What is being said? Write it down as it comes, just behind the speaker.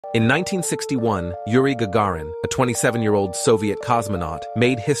In 1961, Yuri Gagarin, a 27-year-old Soviet cosmonaut,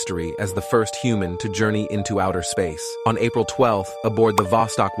 made history as the first human to journey into outer space. On April 12th, aboard the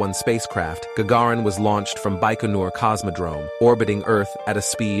Vostok 1 spacecraft, Gagarin was launched from Baikonur Cosmodrome, orbiting Earth at a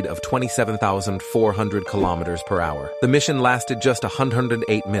speed of 27,400 kilometers per hour. The mission lasted just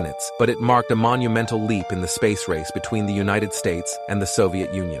 108 minutes, but it marked a monumental leap in the space race between the United States and the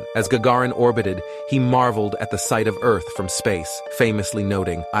Soviet Union. As Gagarin orbited, he marveled at the sight of Earth from space, famously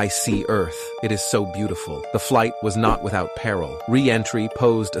noting, "I see Earth. It is so beautiful." The flight was not without peril. Re-entry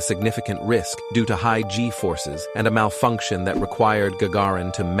posed a significant risk due to high G-forces and a malfunction that required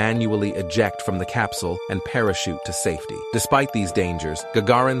Gagarin to manually eject from the capsule and parachute to safety. Despite these dangers,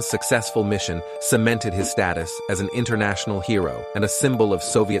 Gagarin's successful mission cemented his status as an international hero and a symbol of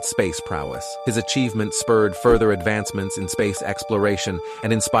Soviet space prowess. His achievement spurred further advancements in space exploration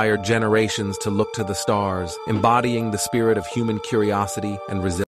and inspired generations to look to the stars, embodying the spirit of human curiosity and